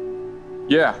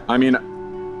 Yeah, I mean,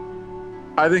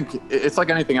 I think it's like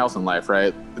anything else in life,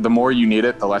 right? The more you need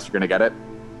it, the less you're going to get it.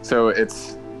 So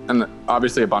and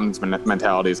obviously abundance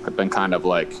mentality has been kind of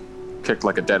like kicked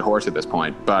like a dead horse at this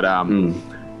point. But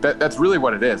that's really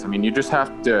what it is. I mean, you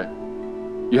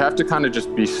have to kind of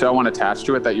just be so unattached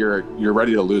to it that you're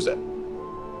ready to lose it.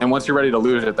 And once you're ready to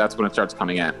lose it, that's when it starts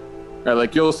coming in. Right?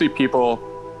 Like you'll see people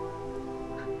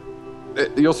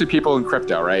in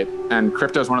crypto, right? And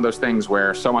crypto is one of those things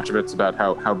where so much of it's about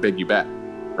how big you bet,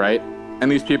 right?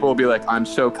 And these people will be like, I'm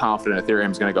so confident Ethereum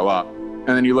is going to go up. And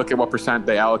then you look at what percent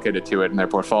they allocated to it in their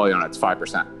portfolio, and it's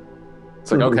 5%.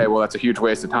 It's like, okay, well, that's a huge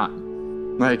waste of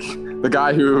time. Like the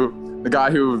guy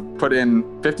who put in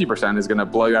 50% is going to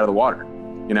blow you out of the water,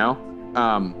 you know?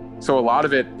 So a lot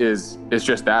of it is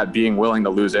just that, being willing to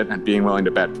lose it and being willing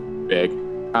to bet big.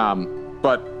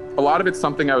 But a lot of it's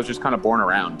something I was just kind of born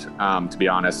around, to be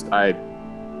honest. I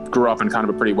grew up in kind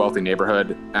of a pretty wealthy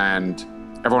neighborhood, and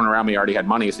everyone around me already had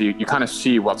money. So you kind of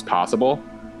see what's possible.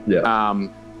 Yeah.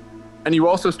 And you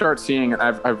also start seeing, and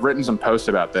I've written some posts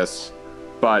about this,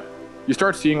 but you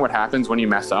start seeing what happens when you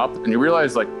mess up, and you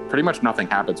realize like pretty much nothing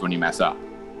happens when you mess up.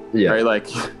 Yeah. Right? Like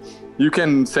you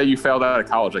can say you failed out of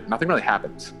college, like nothing really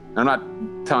happens. I'm not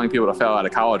telling people to fail out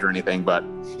of college or anything, but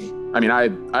I mean, I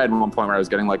had one point where I was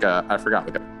getting like a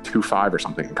 2.5 or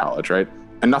something in college, right?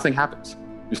 And nothing happens.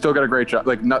 You still get a great job.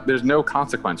 Like there's no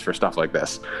consequence for stuff like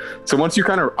this. So once you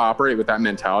kind of operate with that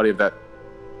mentality of that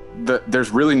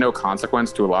there's really no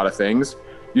consequence to a lot of things,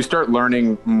 you start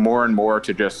learning more and more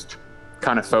to just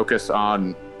kind of focus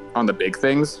on the big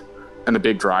things and the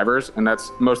big drivers. And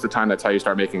that's most of the time, that's how you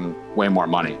start making way more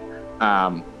money.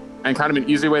 And kind of an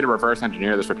easy way to reverse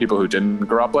engineer this for people who didn't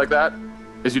grow up like that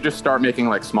is you just start making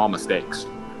like small mistakes,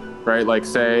 right? Like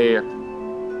say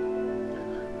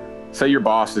your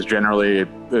boss is generally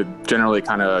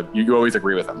kind of, you always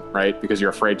agree with them, right? Because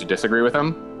you're afraid to disagree with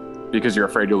them, because you're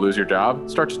afraid you'll lose your job.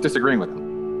 Start just disagreeing with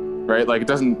them, right? Like it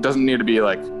doesn't need to be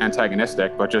like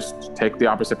antagonistic, but just take the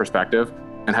opposite perspective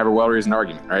and have a well-reasoned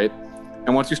argument, right?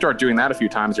 And once you start doing that a few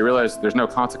times, you realize there's no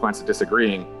consequence to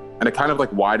disagreeing, and it kind of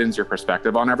like widens your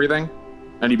perspective on everything.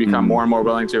 And you become more and more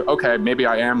willing to, okay, maybe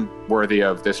I am worthy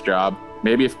of this job.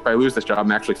 Maybe if I lose this job,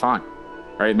 I'm actually fine,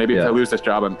 right? Maybe if I lose this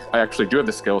job, I actually do have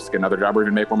the skills to get another job or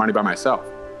even make more money by myself.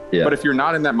 Yeah. But if you're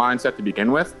not in that mindset to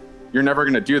begin with, you're never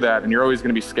going to do that. And you're always going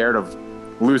to be scared of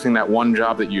losing that one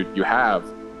job that you have.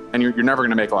 And you're never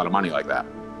going to make a lot of money like that.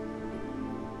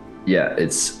 Yeah,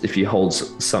 it's if you hold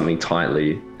something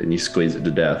tightly and you squeeze it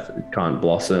to death, it can't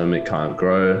blossom, it can't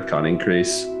grow, it can't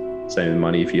increase. Same with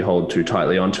money. If you hold too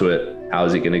tightly onto it, how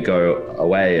is it going to go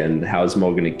away, and how is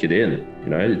more going to get in,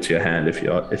 to your hand if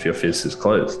your fist is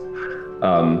closed?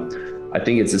 I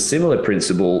think it's a similar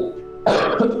principle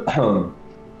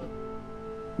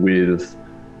with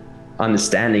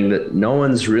understanding that no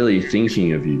one's really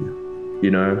thinking of you.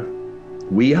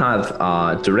 We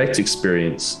have direct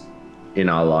experience in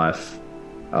our life,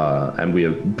 and we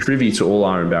are privy to all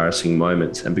our embarrassing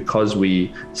moments. And because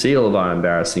we see all of our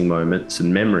embarrassing moments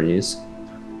and memories,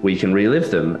 we can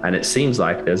relive them. And it seems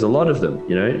like there's a lot of them.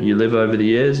 You live over the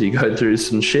years, you go through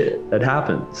some shit that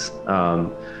happens.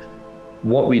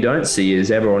 What we don't see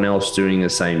is everyone else doing the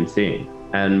same thing.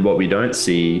 And what we don't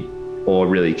see or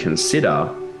really consider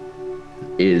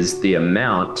is the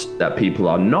amount that people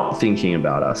are not thinking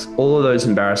about us. All of those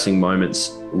embarrassing moments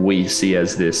we see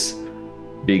as this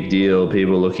big deal,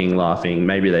 people looking, laughing.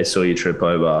 Maybe they saw you trip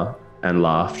over and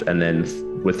laughed and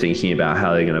then were thinking about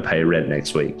how they're going to pay rent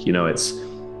next week.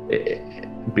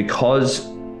 Because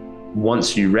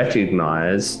once you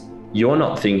recognize, you're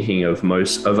not thinking of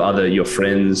most of your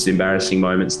friends' embarrassing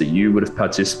moments that you would have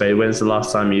participated. When's the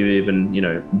last time you even,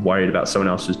 worried about someone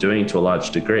else was doing to a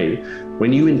large degree?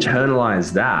 When you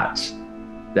internalize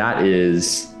that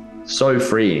is so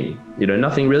freeing.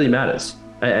 Nothing really matters.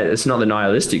 It's not the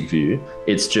nihilistic view.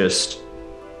 It's just,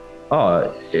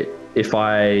 if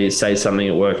I say something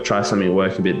at work, try something at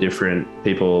work a bit different,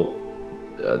 people,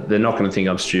 they're not going to think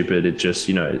I'm stupid. It just,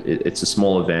 it's a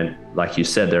small event. Like you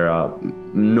said, there are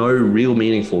no real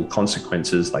meaningful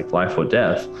consequences like life or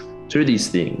death to these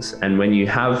things. And when you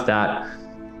have that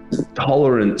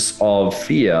tolerance of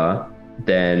fear,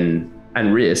 then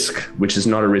and risk, which is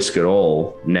not a risk at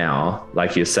all now.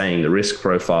 Like you're saying, the risk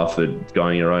profile for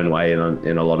going your own way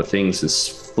in a lot of things is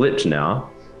flipped now.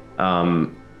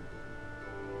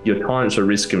 Your tolerance for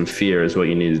risk and fear is what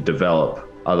you need to develop.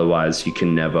 Otherwise, you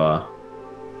can never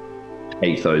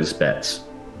take those bets.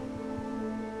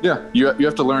 Yeah, you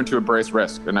have to learn to embrace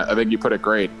risk. And I think you put it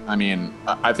great. I mean,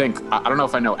 I don't know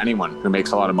if I know anyone who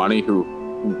makes a lot of money who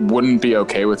wouldn't be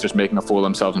okay with just making a fool of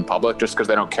themselves in public just because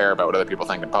they don't care about what other people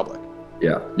think in public.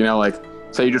 Yeah. You know, like,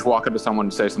 say you just walk up to someone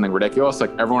and say something ridiculous,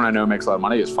 like everyone I know makes a lot of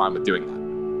money is fine with doing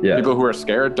that. Yeah. People who are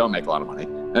scared don't make a lot of money.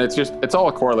 And it's all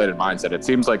a correlated mindset. It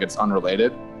seems like it's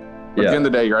unrelated. But at the end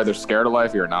of the day, you're either scared of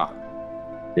life or you're not.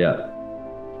 Yeah.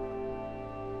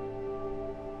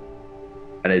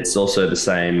 And it's also the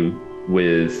same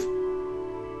with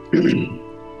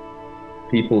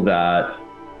people that,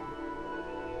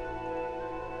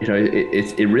 you know,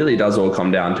 it really does all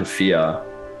come down to fear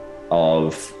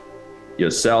of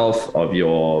yourself, of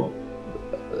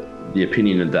the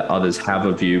opinion that others have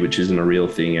of you, which isn't a real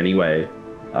thing anyway.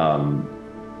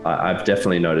 I've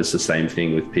definitely noticed the same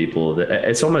thing with people. That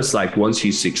it's almost like once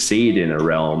you succeed in a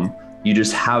realm, you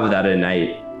just have that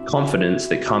innate confidence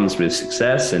that comes with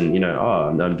success, and you know,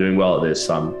 oh, I'm doing well at this.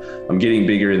 I'm getting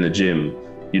bigger in the gym.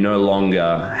 You no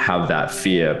longer have that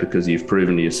fear because you've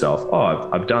proven to yourself, oh,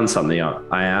 I've done something.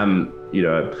 I am, you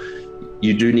know,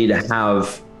 you do need to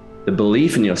have the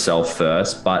belief in yourself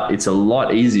first, but it's a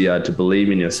lot easier to believe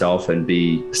in yourself and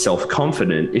be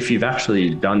self-confident if you've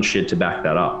actually done shit to back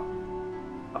that up.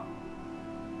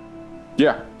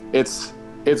 Yeah, it's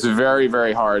very,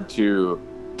 very hard to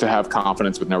have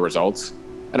confidence with no results.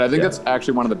 And I think that's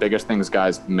actually one of the biggest things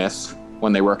guys miss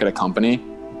when they work at a company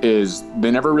is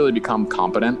they never really become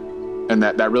competent, and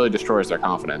that really destroys their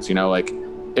confidence. You know, like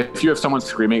if you have someone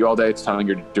screaming at you all day telling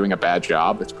you're doing a bad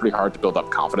job, it's pretty hard to build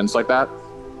up confidence like that.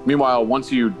 Meanwhile,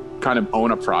 once you kind of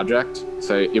own a project,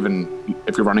 say even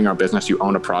if you're running our business, you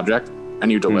own a project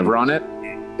and you deliver on it,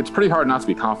 it's pretty hard not to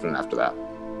be confident after that.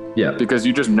 Yeah. Because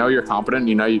you just know you're competent,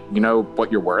 you know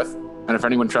what you're worth. And if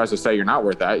anyone tries to say you're not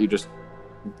worth that, you just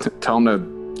tell them to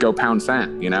go pound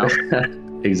sand, you know?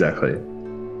 Exactly.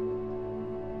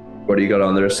 What do you got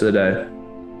on the rest of the day?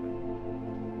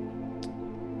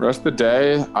 Rest of the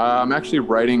day, I'm actually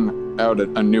writing out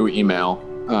a new email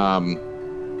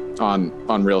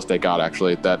on Real Estate God,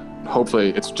 actually, that hopefully,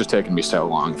 it's just taken me so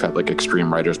long. I've had like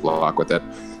extreme writer's block with it,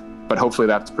 but hopefully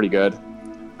that's pretty good.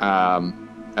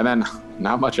 And then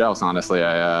not much else, honestly.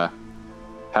 I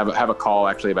have a call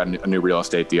actually about a new real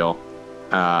estate deal.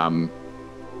 And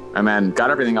then got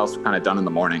everything else kind of done in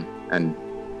the morning and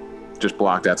just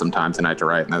blocked out some time tonight to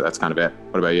write. And that's kind of it.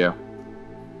 What about you?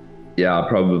 Yeah, I'll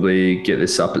probably get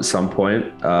this up at some point.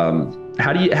 How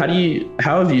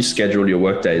have you scheduled your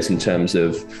work days in terms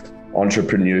of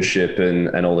entrepreneurship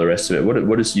and all the rest of it?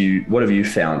 What have you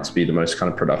found to be the most kind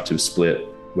of productive split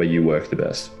where you work the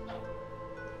best?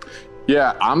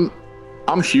 Yeah, I'm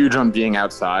huge on being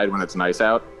outside when it's nice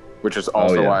out, which is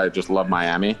also why I just love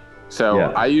Miami. So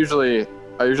I usually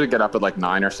get up at like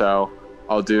 9 or so.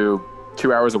 I'll do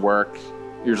 2 hours of work,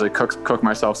 usually cook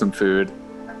myself some food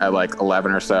at like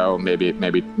 11 or so, maybe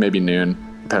noon,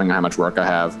 depending on how much work I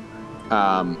have.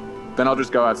 Then I'll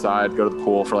just go outside, go to the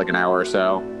pool for like an hour or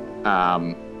so,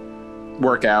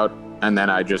 work out, and then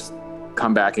I just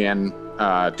come back in,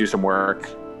 do some work,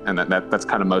 and that's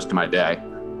kind of most of my day.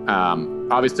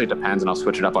 Obviously it depends, and I'll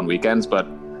switch it up on weekends, but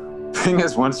the thing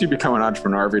is, once you become an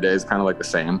entrepreneur, every day is kind of like the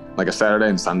same. Like a Saturday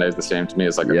and Sunday is the same to me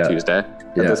as like a Tuesday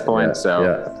at this point.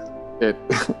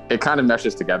 It kind of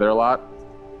meshes together a lot.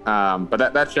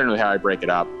 But that's generally how I break it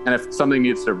up. And if something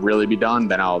needs to really be done,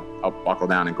 then I'll buckle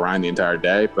down and grind the entire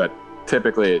day. But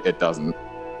typically it doesn't.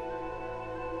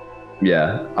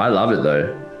 Yeah, I love it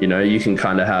though. You know, you can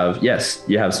kind of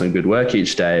you have some good work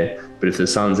each day, but if the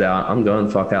sun's out, I'm going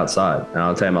fuck outside and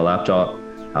I'll take my laptop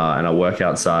and I'll work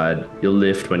outside. You'll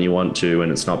lift when you want to,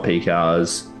 when it's not peak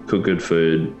hours, cook good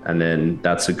food. And then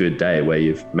that's a good day where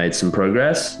you've made some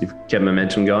progress, you've kept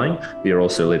momentum going, but you're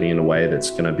also living in a way that's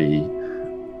going to be,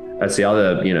 that's the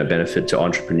other, you know, benefit to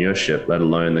entrepreneurship, let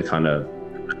alone the kind of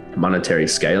monetary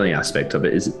scaling aspect of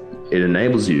it, is it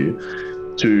enables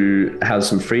you to have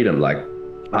some freedom. Like,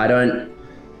 I don't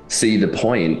see the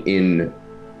point in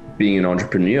being an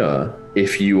entrepreneur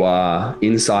if you are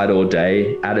inside all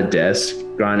day at a desk,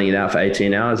 grinding it out for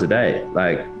 18 hours a day.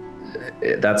 Like,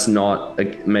 that's not,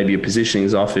 maybe your positioning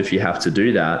is off if you have to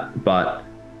do that, but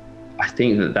I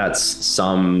think that that's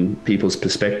some people's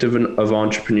perspective of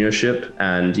entrepreneurship.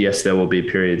 And yes, there will be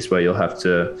periods where you'll have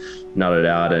to nut it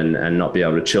out and not be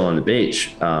able to chill on the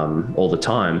beach all the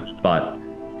time. But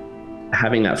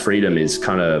having that freedom is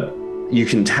kind of, you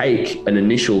can take an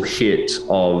initial hit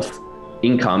of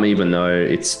income, even though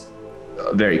it's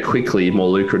very quickly more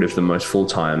lucrative than most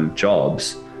full-time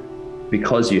jobs,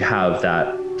 because you have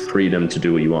that freedom to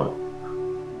do what you want.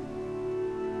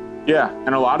 Yeah,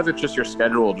 and a lot of it's just your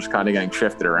schedule just kind of getting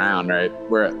shifted around, right?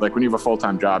 Where like when you have a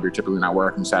full-time job, you're typically not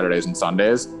working Saturdays and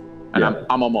Sundays, and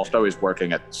I'm almost always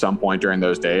working at some point during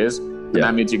those days, and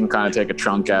that means you can kind of take a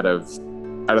chunk out of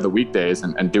the weekdays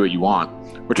and do what you want,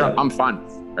 which I'm fine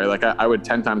with, right? Like I would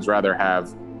 10 times rather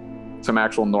have some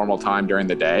actual normal time during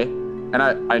the day, and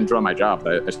I enjoy my job.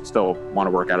 I still want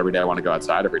to work out every day. I want to go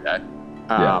outside every day.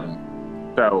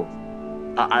 So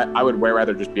I would way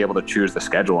rather just be able to choose the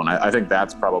schedule. And I think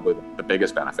that's probably the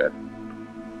biggest benefit.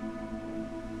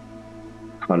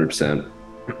 100%.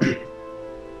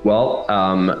 Well,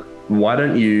 why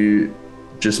don't you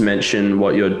just mention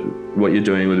what you're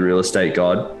doing with Real Estate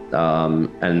God,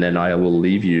 and then I will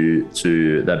leave you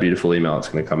to that beautiful email that's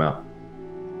going to come out.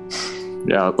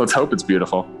 Yeah, let's hope it's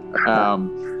beautiful.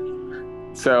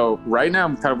 So right now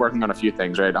I'm kind of working on a few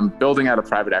things, right? I'm building out a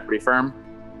private equity firm.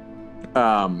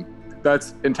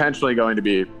 That's intentionally going to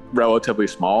be relatively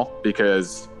small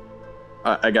because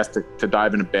I guess to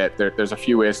dive in a bit, there's a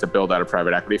few ways to build out a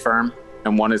private equity firm.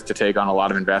 And one is to take on a lot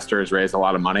of investors, raise a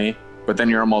lot of money, but then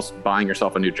you're almost buying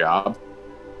yourself a new job,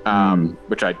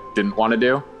 which I didn't want to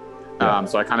do.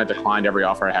 So I kind of declined every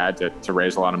offer I had to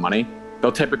raise a lot of money.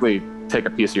 They'll typically take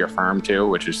a piece of your firm too,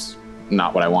 which is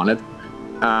not what I wanted.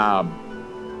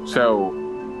 So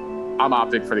I'm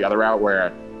opting for the other route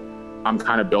where I'm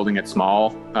kind of building it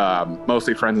small,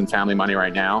 mostly friends and family money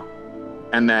right now.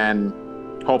 And then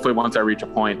hopefully once I reach a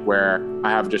point where I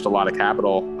have just a lot of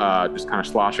capital, just kind of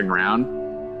sloshing around,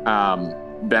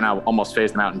 then I'll almost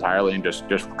phase them out entirely and just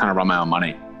kind of run my own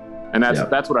money. And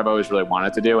that's what I've always really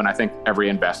wanted to do. And I think every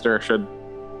investor should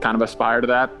kind of aspire to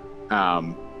that.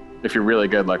 If you're really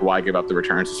good, like why give up the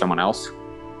returns to someone else?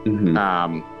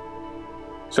 Mm-hmm.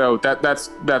 So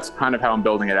that's kind of how I'm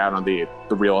building it out on the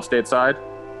real estate side.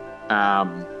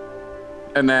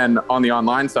 And then on the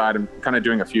online side, I'm kind of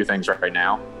doing a few things right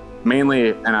now. Mainly,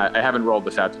 and I haven't rolled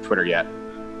this out to Twitter yet,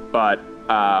 but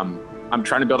I'm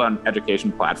trying to build an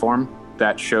education platform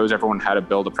that shows everyone how to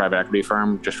build a private equity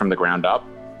firm just from the ground up.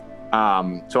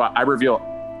 So I reveal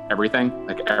everything,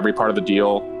 like every part of the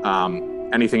deal,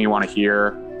 anything you want to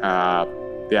hear,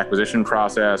 the acquisition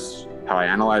process, how I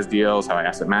analyze deals, how I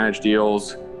asset manage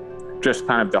deals, just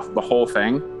kind of the whole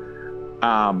thing.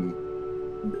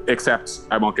 Except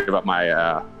I won't give up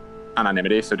my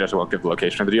anonymity, so just won't give the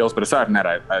location of the deals. But aside from that,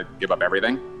 I give up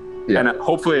everything. Yeah. And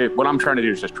hopefully what I'm trying to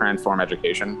do is just transform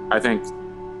education. I think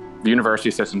the university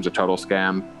system's a total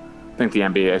scam. I think the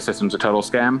MBA system's a total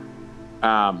scam.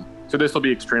 So this will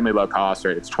be extremely low cost,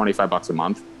 right? It's $25 a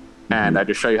month. Mm-hmm. And I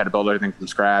just show you how to build everything from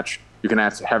scratch. You can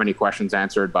have any questions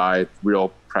answered by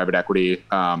real private equity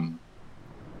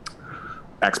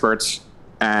experts.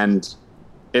 And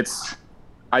it's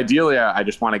ideally, I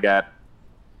just want to get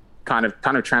kind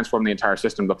of transform the entire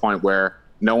system to the point where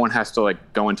no one has to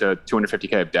like go into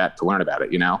 $250K of debt to learn about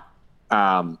it, you know?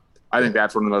 I think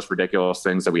that's one of the most ridiculous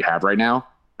things that we have right now.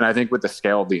 And I think with the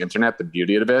scale of the internet, the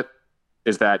beauty of it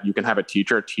is that you can have a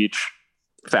teacher teach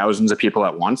thousands of people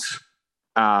at once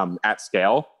at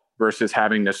scale versus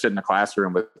having to sit in a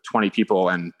classroom with 20 people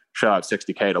and shell out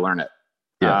 $60K to learn it.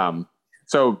 Yeah.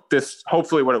 So this,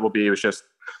 hopefully what it will be is just,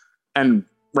 and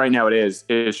right now it is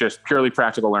just purely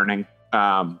practical learning.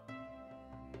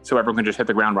 So everyone can just hit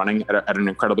the ground running at an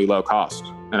incredibly low cost.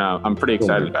 And I'm pretty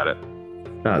excited about it.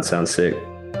 Oh, it sounds sick.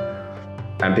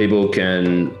 And people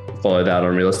can follow that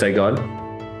on Real Estate God?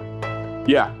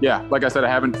 Yeah. Like I said, I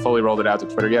haven't fully rolled it out to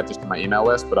Twitter yet, just to my email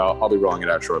list, but I'll be rolling it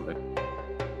out shortly.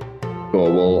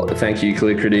 Cool. Well, thank you,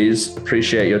 Callicrates.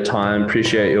 Appreciate your time,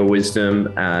 appreciate your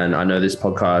wisdom. And I know this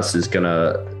podcast is going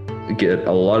to get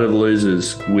a lot of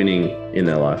losers winning in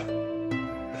their life.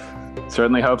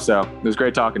 Certainly hope so. It was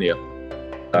great talking to you.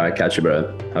 All right. Catch you,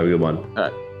 bro. Have a good one. All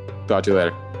right. Talk to you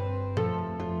later.